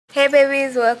Hey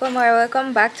babies,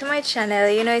 welcome back to my channel.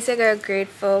 You know, it's your girl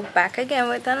Grateful back again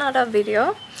with another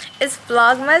video. It's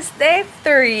Vlogmas Day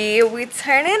 3. We're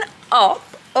turning up,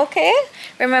 okay?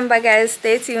 Remember guys,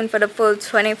 stay tuned for the full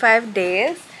 25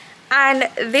 days. And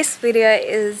this video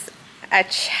is a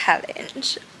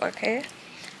challenge, okay?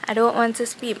 I don't want to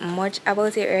speak much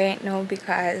about it right now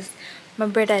because my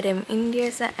brother them in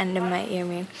there and they might hear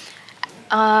me.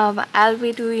 I'll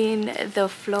be doing the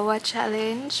flower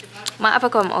challenge. I have to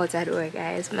come out of the door,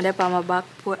 guys. I'm on my back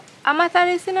put. I'm at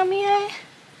this in my eye.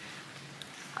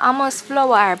 Almost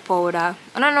flower powder.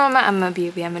 I don't know, I'm a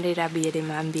baby. I'm a little baby,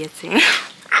 man.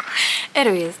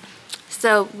 Anyways,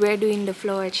 so we're doing the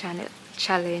flower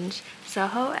challenge. So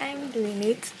how I'm doing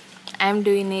it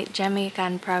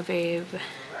Jamaican proverb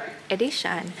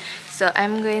edition. So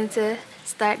I'm going to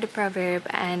start the proverb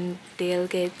and they'll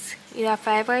get either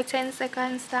 5 or 10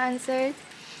 seconds to answer it,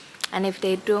 and if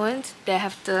they don't, they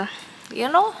have to, you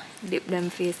know, dip them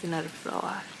face in the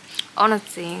flour. I wanna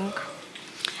think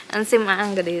and see my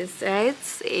angle is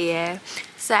right. Yeah,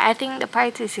 so I think the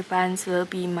participants will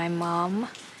be my mom,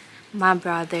 my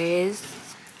brothers,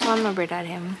 one my brother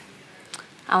him,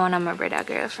 and one of my brother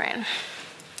girlfriend.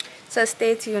 So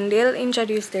stay tuned, they'll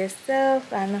introduce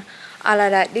themselves and all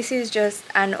of that. This is just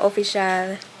an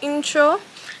official intro.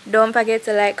 Don't forget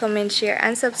to like, comment, share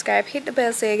and subscribe. Hit the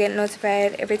bell so you get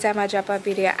notified every time I drop a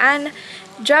video, and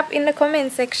drop in the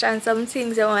comment section some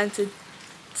things you want to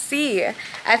see.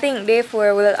 I think day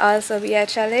 4 will also be a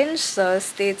challenge, so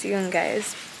stay tuned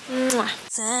guys. Mwah.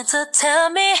 Santa, tell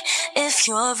me if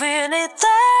you're really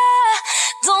there.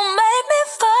 Don't make me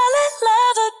fall in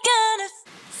love again.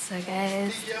 So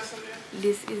guys,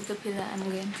 this is the pillow I'm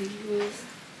going to use.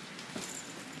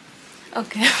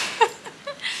 Okay.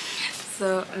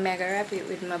 So I'm gonna wrap it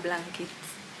with my blanket.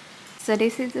 So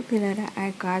this is the pillow that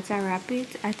I got. I wrap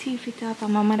it, I teeth it up,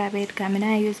 and my mother bed come and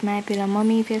I use my pillow.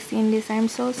 Mommy, if you're seeing this, I'm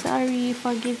so sorry.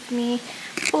 Forgive me,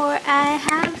 for I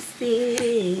have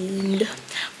sinned.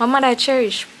 My mother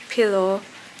cherish pillow,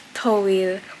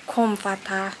 towel,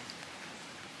 comforter.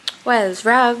 Where's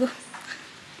rag?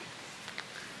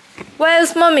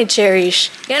 Where's mommy cherish?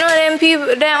 You know them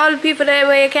people, them old people there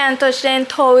where you can't touch them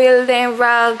towel, them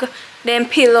rag, them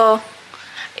pillow.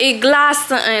 A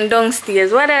glass and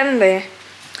downstairs. What in there?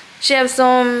 She have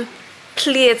some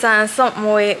plates and something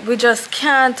we just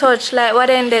can't touch. Like what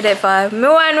in there for? Me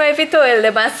wonder if it told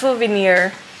them a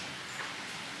souvenir.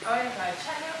 Oh, you got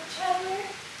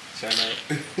channel?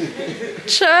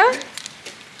 Sure.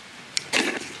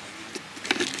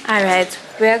 Alright,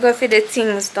 we are going for the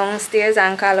things downstairs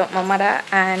and call up my mother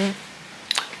and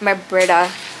my brother.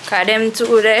 Cause them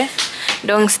two there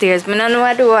downstairs. I don't know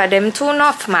what to do. Them two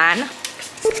enough, man.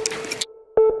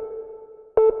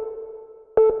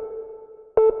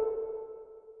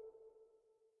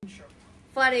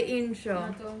 For the intro.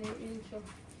 Not only intro.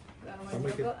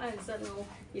 Answer now.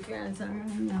 If you answer,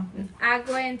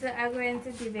 I'm going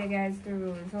to give you guys the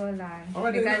rules. Hold on. Oh,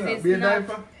 because it's not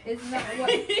what it's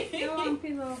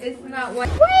not what.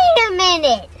 Wait a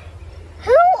minute!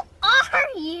 Who are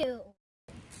you?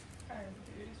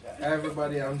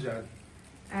 Everybody, I'm John.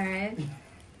 Alright.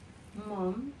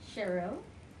 Mom, Cheryl,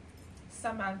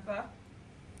 Samantha.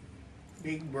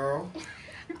 Big bro.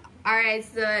 Alright,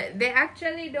 so they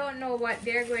actually don't know what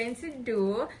they're going to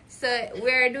do. So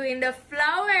we're doing the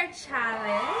flower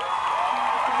challenge.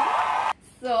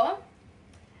 So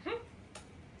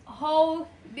how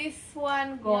this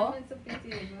one go?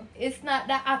 It's not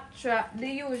the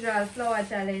usual flower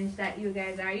challenge that you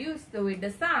guys are used to with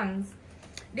the songs.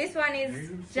 This one is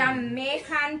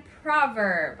Jamaican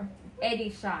proverb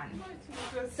edition.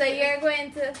 So you're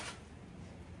going to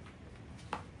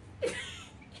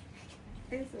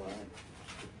this one.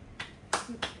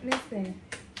 Listen.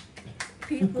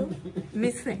 People.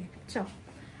 Listen. Sure.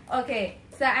 Okay,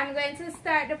 so I'm going to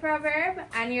start the proverb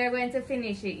and you're going to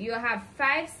finish it. You have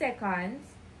 5 seconds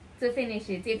to finish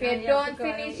it. If you don't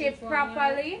finish it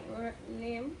properly,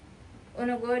 name.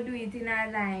 Uno go do it in a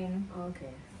line.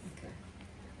 Okay.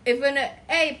 If you know,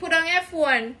 hey, put on your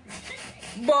phone.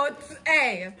 But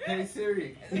hey. Hey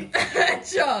Siri.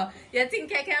 Sure. You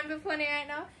think I can be funny right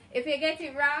now? If you get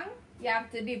it wrong, you have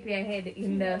to dip your head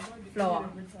in the floor.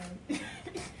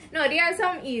 No, there are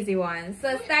some easy ones.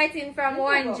 So starting from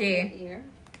 1J.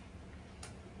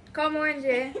 Come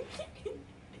 1J.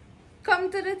 Come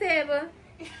to the table.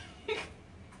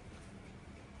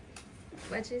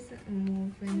 What is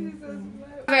moving?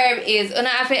 Verb is, you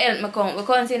have to help me count. We're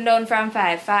counting down from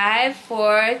 5. 5,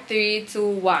 4, 3, 2,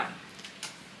 1.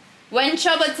 When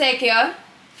trouble take you,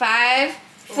 5,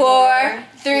 4,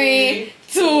 3,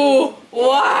 2,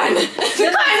 1.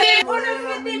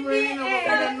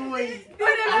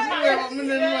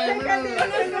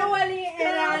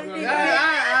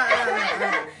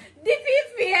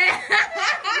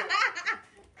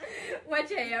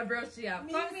 Watch out, your brush here.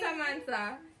 Come,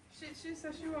 Samantha. She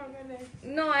said she want me next.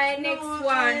 No, I next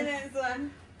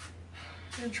one.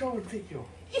 I'm trying to take you.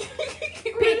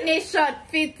 Picnic shot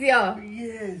fit you.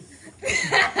 Yes.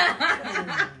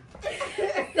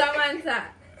 Samantha.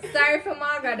 Sorry for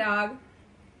Marga, dog.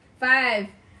 5,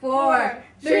 4,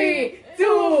 3, 2,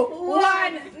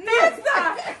 1.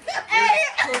 Nesta. Hey.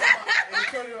 I'm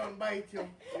trying to bite you.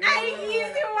 I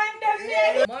easy one them.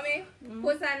 Mommy,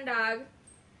 puss and dog.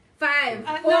 5,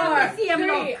 4,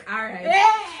 3. Alright.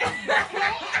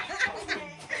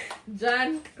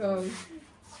 John, go.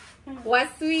 What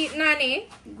sweet nanny?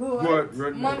 Good.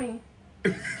 Run. Mommy.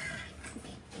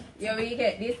 You will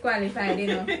get disqualified, you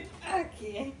know.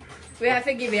 Okay. We have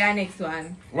to give you our next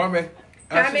one. Mommy.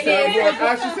 How many days?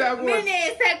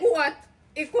 Many What?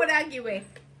 It could have given.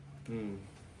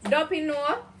 Don't you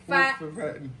know? 5.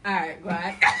 Alright, go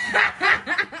ahead.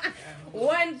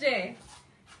 1J.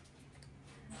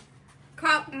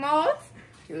 Cock mouth.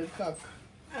 Kill cock.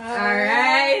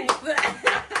 Alright.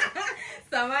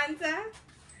 Samantha.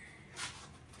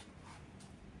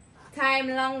 Time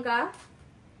longer.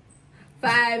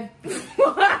 5, 4,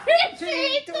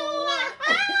 3, 2, 1.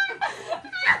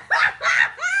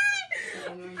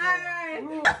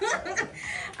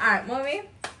 Alright, mommy.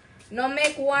 Now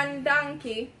make one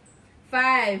donkey.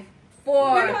 5,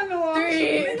 4,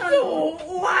 3, 2,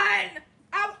 1.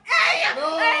 Hey,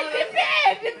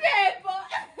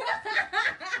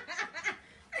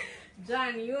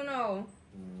 John, you know.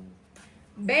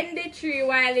 Bend the tree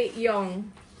while it's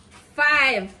young.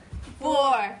 5,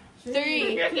 4, 3, 2,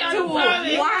 1.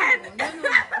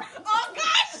 Oh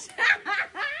gosh!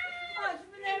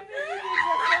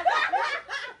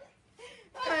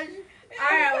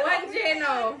 Alright, 1J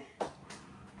now.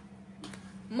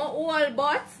 My whole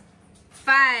butt.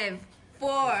 5,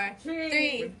 4,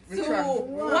 3, 2,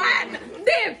 1.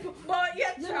 Dip! But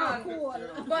you're strong.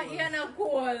 But you're not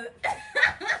cool.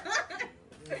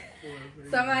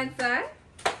 Samantha.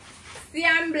 See,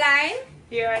 I'm blind.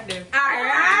 Here and there.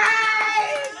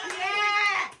 Alright!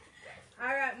 Yeah!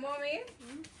 Alright, mommy.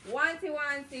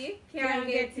 Wanty, can't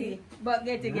get it. But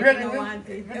get it, Ready? no want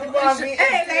it.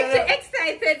 Hey, like she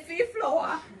excited for the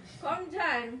floor. Come,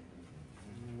 John.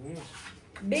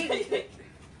 Big.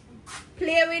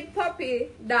 Play with puppy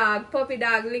dog. Puppy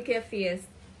dog, lick your face.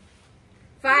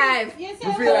 5, Yes,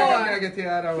 You feel like I'm gonna get the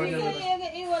other one.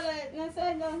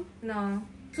 no,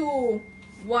 2,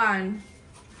 1.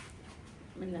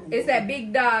 It's a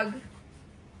big dog.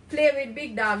 Play with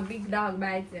big dog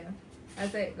bites you.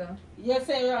 That's how it go. You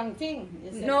say wrong thing.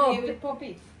 You say No. play with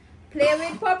puppy. Play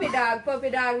with puppy dog,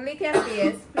 lick your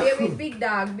face. Play with big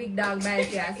dog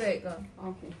bites you. That's how it go.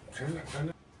 Okay.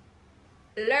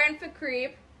 Learn to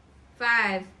creep.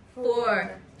 5,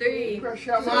 4, 3, 2, 1.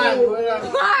 Pressure, man.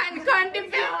 1. Come to me.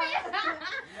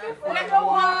 Let me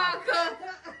walk.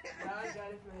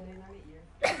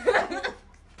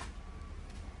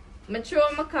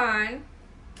 Mature Macan.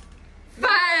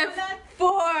 5,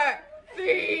 4,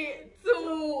 3,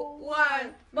 2,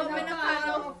 1. But me not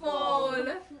no fold.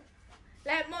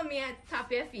 Like mommy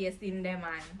tap your face in there,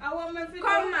 man. I want my feet.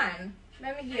 Come, man.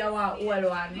 Let me give you a whole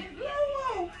one.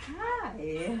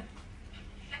 Hi.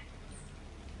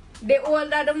 The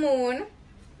older the moon.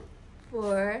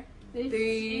 4,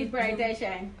 3, Bright and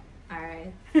shine.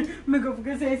 Alright. Me go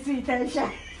because say sweet and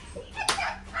shine.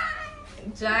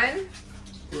 John.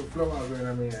 Your flower going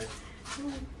on me.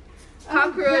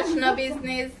 Cockroach no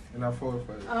business. And I fall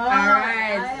for it.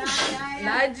 Alright.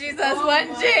 Lord Jesus,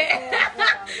 1J.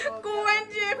 Go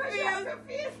 1J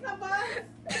feels.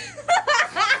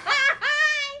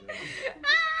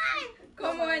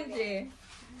 Come on, J.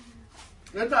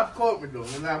 Let up caught me though,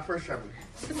 and I pressure me.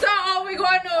 So how we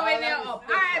gonna know when you're up?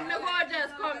 Alright, no go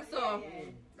just come so.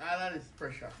 That is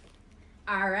pressure.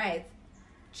 Alright.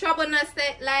 Trouble not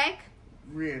stay like?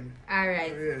 Rain.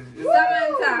 Alright. Rain.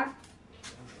 Samantha.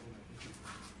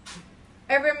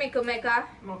 Every mickle maker?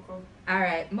 Moko.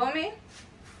 Alright. Mommy?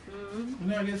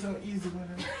 No, there's no easy one.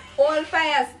 All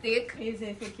fire stick.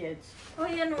 Easy for catch. Oh,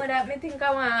 you know that? Me think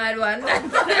I want hard one.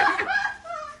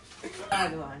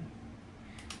 Hard one.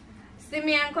 See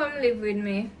me and come live with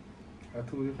me. I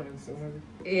told you find somebody.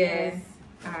 Yes.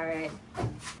 Alright.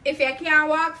 If you can't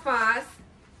walk fast,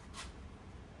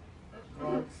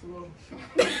 Walk slow.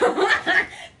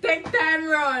 take time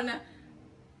run. Yeah,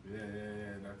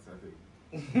 that's a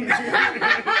thing.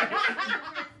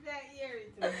 That year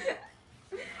it.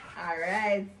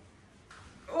 Alright.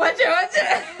 Watch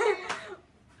it.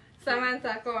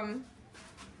 Samantha, come.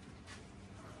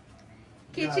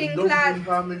 Kitchen cloth.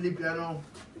 Family piano.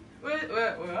 Wait.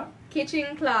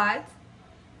 Kitchen cloth.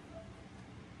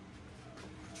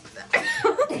 She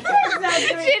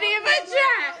didn't even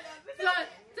try.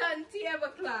 Turn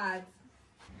tablecloth.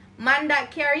 Man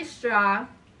that carry straw.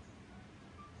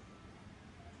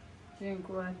 Drink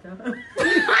water.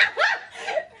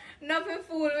 Nothing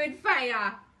fool with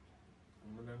fire.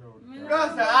 No,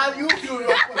 sir, all YouTube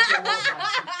don't customer.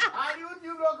 All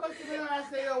YouTube don't customer and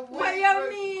say, What you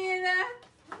mean?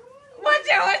 Watch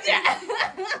it.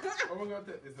 I'm gonna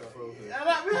take this off over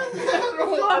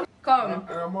here. Come.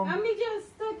 Let me just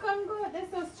come go.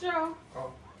 That's a straw.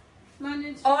 Oh.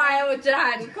 Manage. Oh, I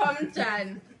John. Come,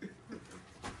 John.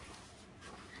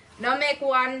 Now make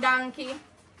one donkey.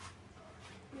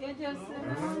 You just.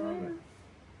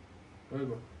 Where you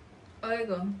go? There you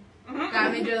go.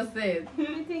 Let me just say it.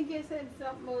 I think you said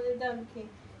something about the donkey.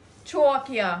 Choke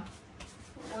ya.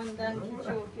 One donkey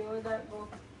choke you. Where that go?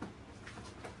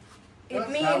 It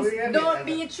means don't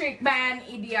be tricked by an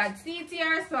idiot. See it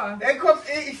here, sir. They come,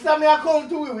 it's time I come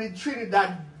to you with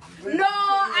Trinidad. No,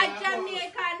 a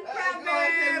Jamaican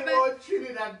proverb. No,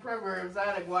 Trinidad proverbs. I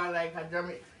like one like a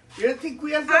Jamaican. You think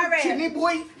we have some Alright. Trini,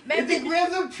 boy? You think we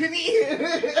have some Trini?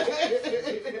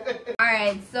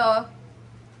 Alright, so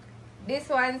this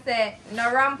one said,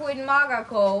 no ramp with Maga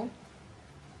cow.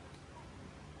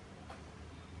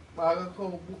 Maga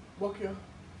cow, book you.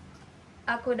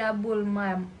 I could have bull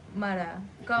my mother.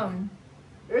 Come.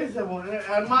 Yes,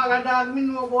 and Maga dog me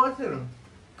know about it.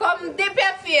 Come dip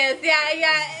your face.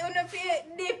 Yeah. Una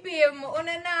dip him.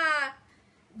 Una na.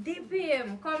 Dip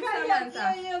him. Come,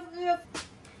 Samantha.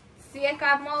 See a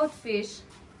mouth fish.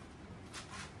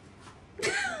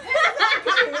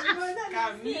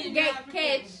 Get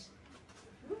catch.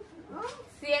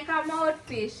 See a mouth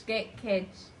fish get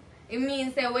catch. It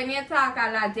means that when you talk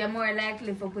a lot, you're more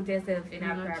likely to put yourself in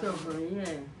a problem.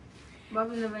 Yeah. But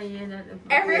we never hear that.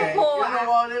 Every You know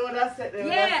what they would have said?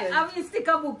 Yeah, I mean stick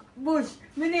a book bush.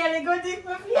 Me nearly go dig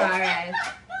my feet. Alright.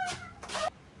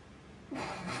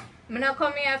 I'm gonna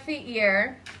come here for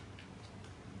ear.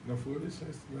 No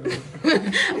foolishness.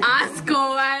 Ask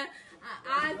go and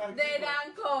ask dead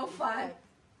and comfort.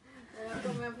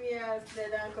 Come here for years,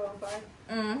 dead and comfort.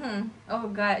 Oh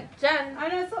God. John. I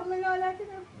know something like that.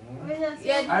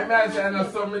 Yeah. I might say I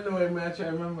know something know him, I try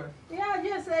to remember. Yeah,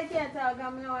 just like you talk, I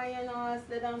know you know us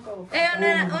dead and comfort. Hey,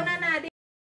 una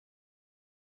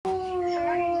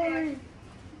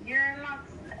You're not.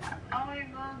 Oh, you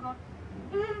go.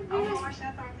 I'm gonna wash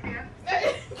that off here.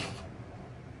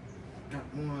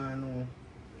 No.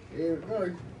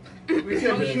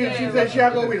 She said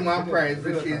she'll go win one prize,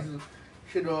 which is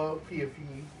she don't pay for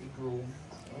me to grow.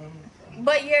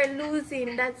 But you're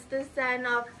losing. That's the sign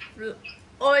of.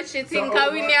 Oh, she think I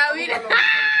win. Yeah, win.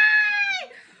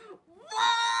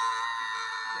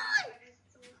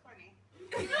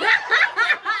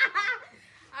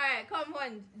 Alright, come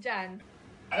on, John.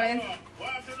 I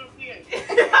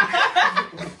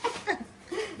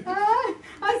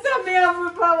saw me have a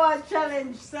power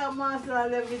challenge some master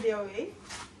on the video, eh?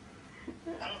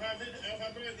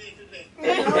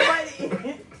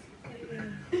 Nobody.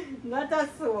 Not a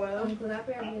soul.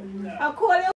 I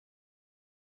call you.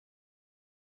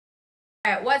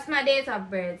 Alright, what's my date of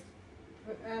birth?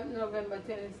 November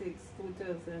 26,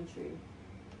 2003.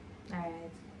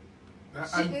 Alright.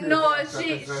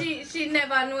 She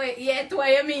never know it yet. What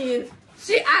you mean?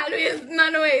 She always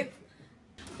not know it.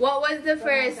 What was the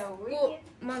first school?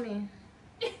 Mommy.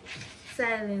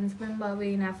 Silence. Remember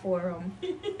we in a forum.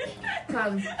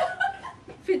 Come.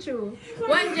 Fit you.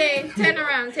 1J. Turn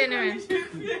around.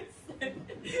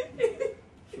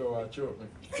 Flow choke me.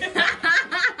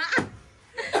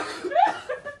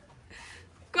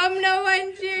 Come now,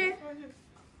 1J.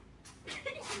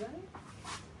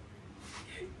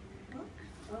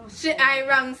 I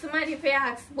rang somebody for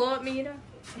ask about me, you know.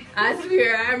 I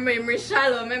swear, I remember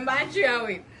shallow. Remember I drew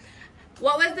away.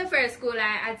 What was the first school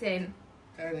I attend?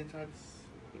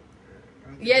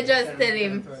 You just tell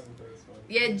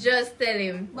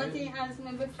him. But he asked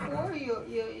me before you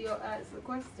asked the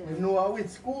question. We know how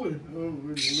it's school. We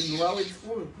know how it's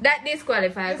school. That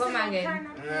disqualified. Come again.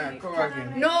 Yeah, come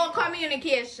again. No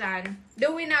communication.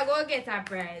 The winner go get a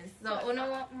prize. So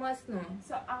you must know.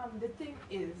 So the thing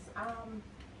is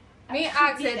Me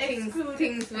ask the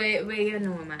things where you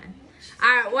know, man.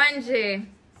 Alright, 1J.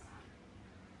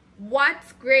 What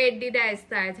grade did I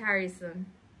start Harrison?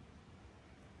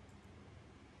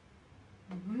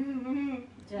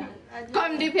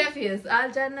 Come dip your face.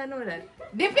 I'll John know that.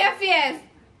 Dip your face.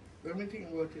 Let me think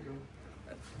about it.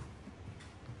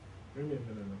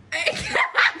 Remember now.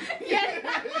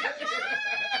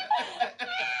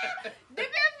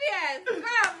 Dip your face.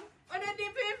 Come. Wanna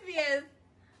dip your face?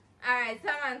 Alright,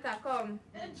 Samantha, come.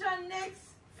 John next.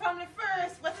 Family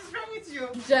first. What is wrong with you?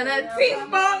 Jonah, think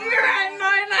about me right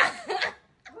now.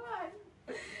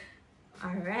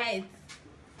 Alright.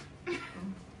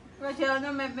 But you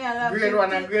don't make me a laugh. Grade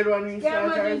 1 and grade 1 in Get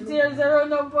my details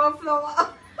around up for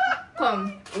flower.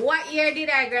 Come. What year did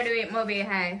I graduate Mobile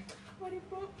High?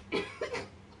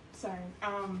 Sorry.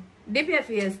 Dip your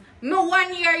face. Me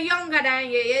 1 year younger than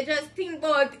you. You just think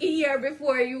about a year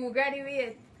before you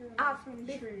graduate.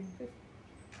 23.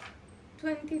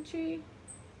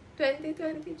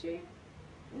 2023.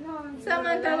 No,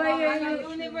 Samantha, what year you?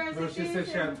 University. No, she said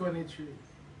she had 23.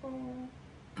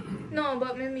 No,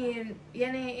 but me mean, you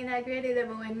know, in a grade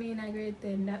 11 when me in a grade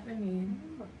 10, that me mean.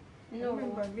 No.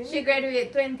 She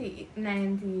graduated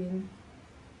 2019.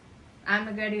 I'm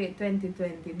a graduate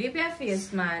 2020. Dip your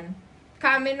face, man.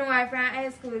 Come me know her from high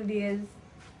school days.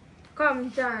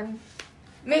 Come, John.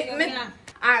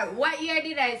 Alright, what year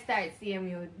did I start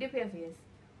CMU? Dip your face.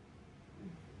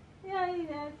 Yeah, he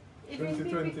did.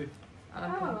 2020. Okay,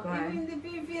 go on. Even the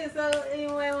previous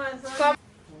anyway was Come.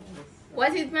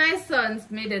 What is my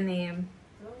son's middle name?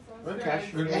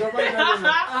 Alright.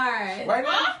 Why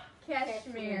not?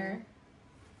 Cashmere.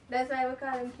 That's why we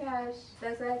call him Cash.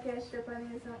 That's why Cash up on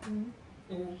his something.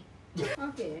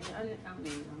 okay.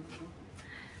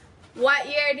 What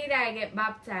year did I get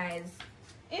baptized?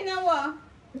 You know what?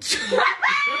 I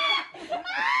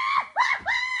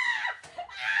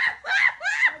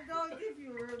don't if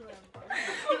you remember.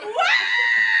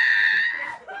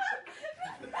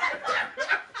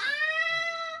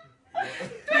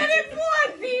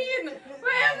 2014!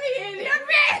 Where me in your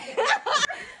face?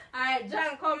 Alright,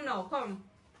 John, come now, come.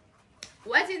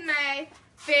 What is my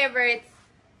favorite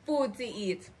food to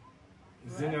eat?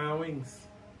 Zinger wings.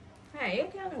 Hey, you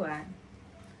can go on.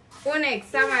 Who next?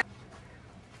 Someone.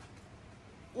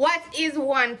 What is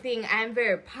one thing I'm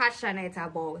very passionate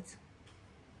about?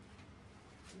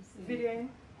 Video.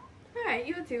 Alright,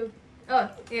 YouTube. Oh,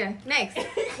 yeah. Next.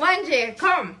 1J,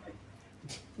 come.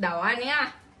 That one,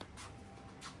 yeah.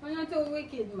 I'm not a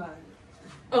wicked man.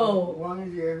 Oh.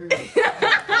 1 year.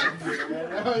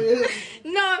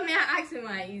 No, me I ask you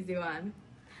my easy one.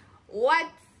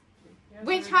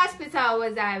 Which hospital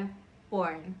was I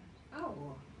born?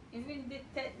 Oh. Even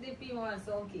the people want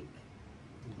some kick.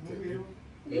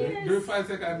 Yes. Do 5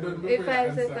 seconds, don't If before I you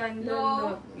answer. second,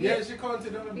 No. Yeah, she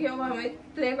counted on. You want me to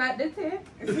play back the tape?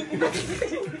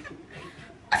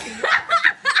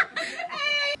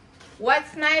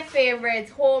 What's my favorite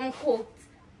home cooked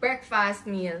breakfast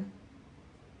meal?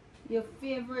 Your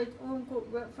favorite home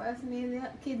cooked breakfast meal,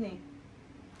 kidney?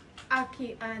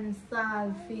 Ackee and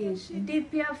saltfish.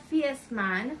 Dip your face,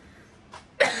 man.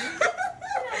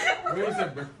 Where is the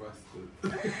breakfast?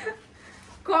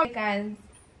 Jamaican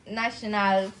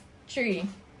national tree.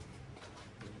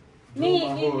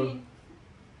 Me.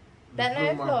 That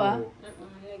nice flower.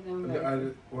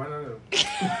 One of them.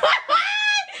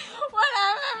 What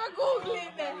I'm ever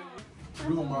googling them.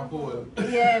 Blew my hole.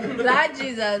 Yeah, Lord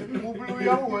Jesus. Who blew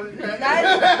your hole?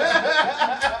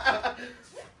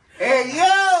 Hey,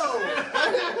 yo!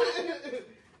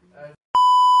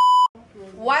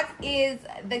 What is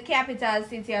the capital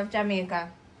city of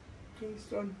Jamaica?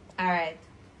 Kingston. Alright.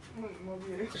 What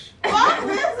is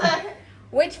it?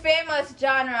 Which famous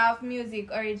genre of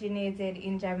music originated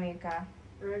in Jamaica?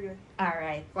 Reggae.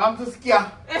 Alright. I'm to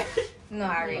scare. No,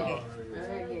 reggae.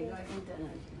 Reggae, go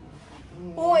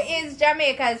international. Who is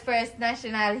Jamaica's first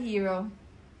national hero?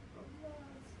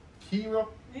 Hero.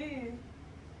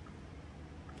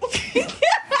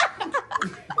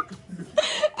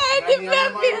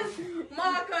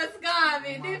 Marcus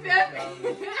Garvey.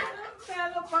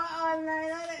 Fell up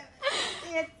online.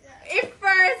 If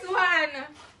first one.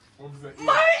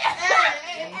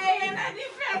 Hey, you're not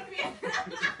different.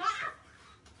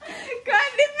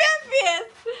 Come different face.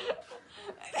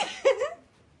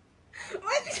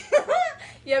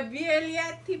 You barely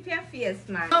tip your face,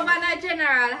 man. Governor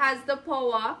General has the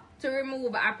power to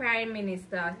remove a prime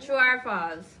minister. True or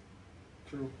false?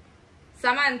 True.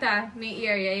 Samantha, me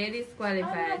hear you. You're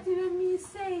disqualified. I'm not even me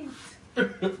say it. You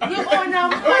own a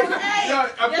Yo,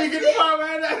 I'm thinking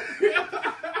about that.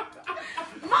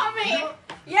 Mommy!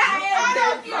 Yeah,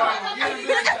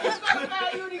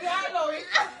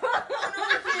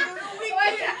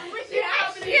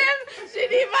 she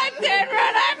didn't even turn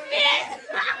around her face.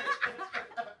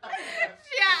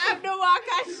 She have to walk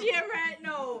her shame right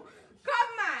now.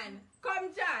 Come, man. Come,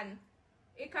 John.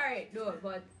 It's correct, though,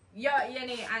 but you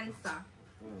need to answer.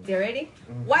 You ready?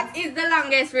 What is the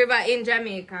longest river in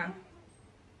Jamaica?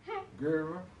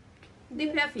 Girl.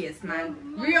 Dip your face, man.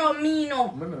 Real me,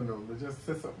 no. No, but just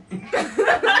say something.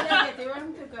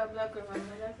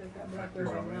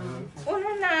 Oh,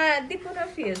 no, dip on the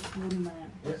face.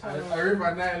 I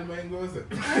remember Nile man goes.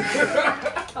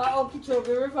 Oh,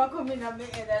 Kichobi River coming up my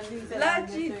head and these Lord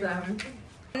Jesus.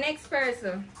 Next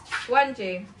person.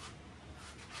 1J.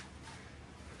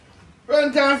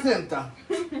 Front and center.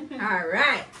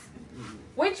 Alright.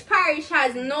 Which parish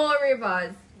has no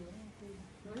rivers?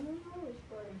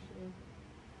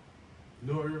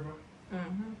 No river.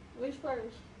 Which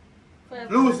parish?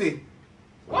 Lucy.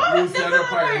 What? Lucy and the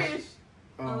parish.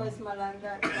 Oh, it's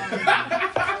Malanga.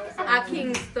 A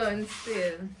Kingston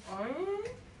still.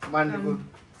 Mandeville.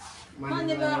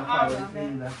 Mandeville parish.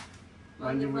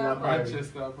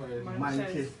 Manchester parish.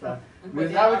 Manchester.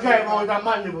 Because I was trying out of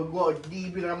Mandeville, go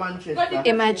deep in Manchester.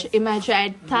 Imagine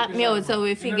I tap me out so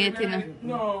we forget it.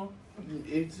 No.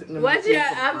 It's What you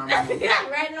have?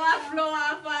 Right now I flow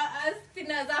off as thin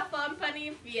as a foam pan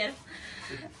in face.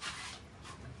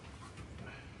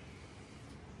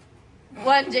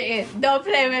 1J, don't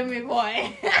play with me,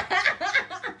 boy.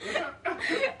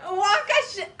 Walk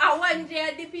a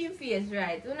 1J dip in face,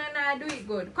 right? You know, do it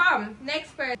good. Come,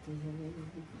 next person.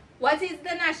 What is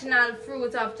the national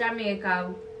fruit of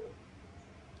Jamaica,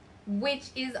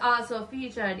 which is also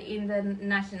featured in the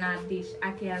national dish,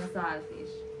 ackee and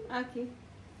saltfish? Aki.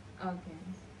 Okay.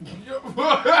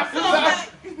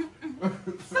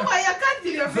 So why you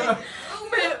continue?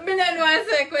 Me don't know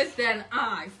answer the question.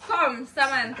 Come,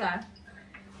 Samantha.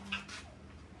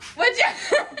 What you...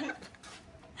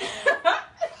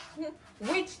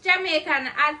 Which Jamaican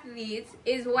athlete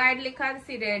is widely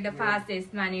considered the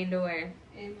fastest man in the world?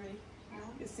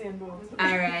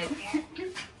 Alright.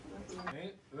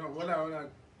 No, what I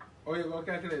oh, you go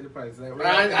calculate the price. Like,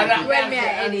 When me I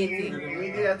edit it.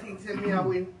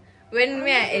 When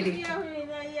me I edit it.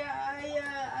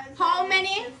 How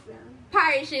many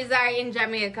parishes are in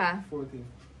Jamaica? 14.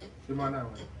 The man now.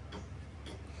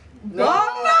 No, I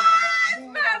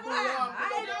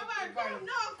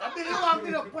didn't want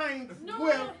to the pints.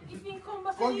 Well,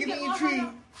 go give me 3.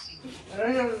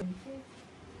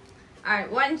 Alright,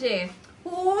 1J.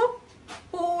 Who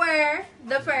were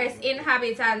the first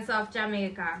inhabitants of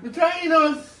Jamaica? The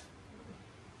Taínos.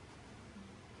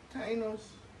 Taínos.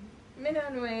 Me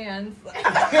don't know your answer.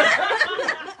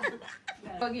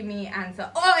 Don't give me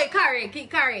answer. Oh,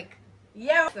 correct.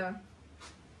 Yeah. So,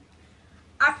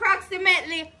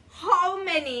 approximately how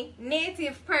many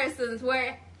native persons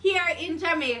were here in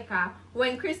Jamaica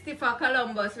when Christopher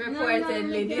Columbus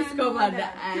reportedly discovered the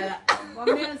island? What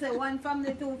man say 1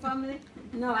 family, 2 family?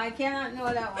 No, I cannot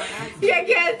know that one. You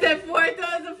can't say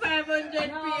 4,500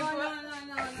 people.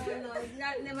 No.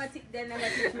 Never teach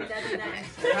me that tonight.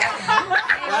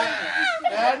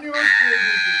 I knew it.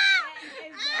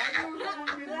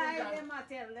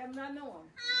 Tell them not know.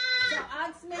 So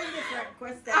ask me a different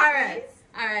question.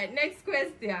 Alright, next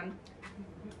question.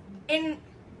 Let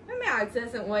me ask you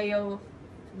something what you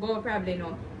go probably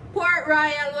know. Port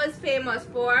Royal was famous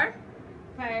for?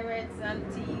 Pirates and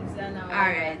thieves and all.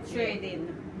 Alright.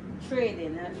 Trading.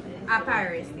 A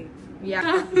piracy.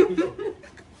 Yeah.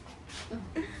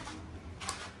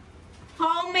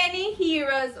 How many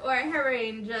heroes or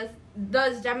heroines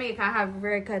does Jamaica have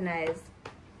recognized?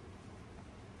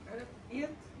 8.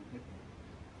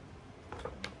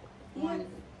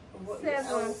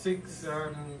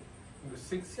 7.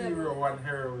 6 hero, 1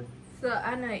 heroine. So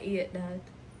I know 8 that.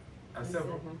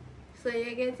 7. So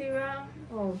you get it wrong?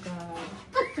 Oh God.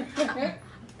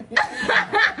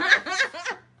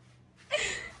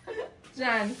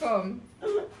 John, come.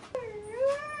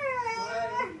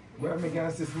 Well, I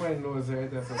can see my nose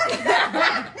right there.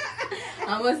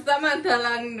 I'm a Samantha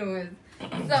long nose.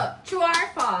 So, true or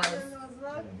false?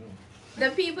 The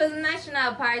People's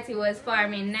National Party was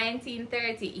formed in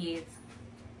 1938.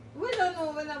 We don't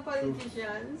know when are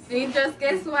politicians. You just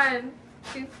guess one.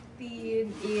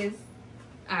 15 is...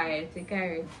 Alright, to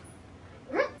carry.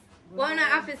 What I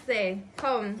have to say?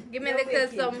 Come, give me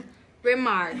some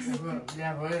remarks.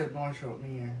 Yeah, but it's going to show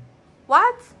me here.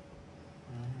 What?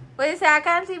 What you say? I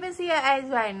can't even see your eyes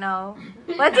right now.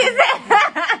 What you say?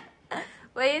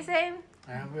 What you saying?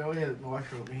 Yeah, but it's going to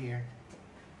show me here.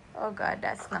 Oh God,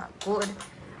 that's not good.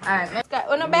 Alright, let's go.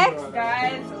 On the back?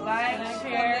 Guys, like,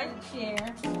 share,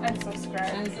 and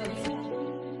subscribe.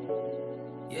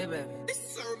 Yeah, baby.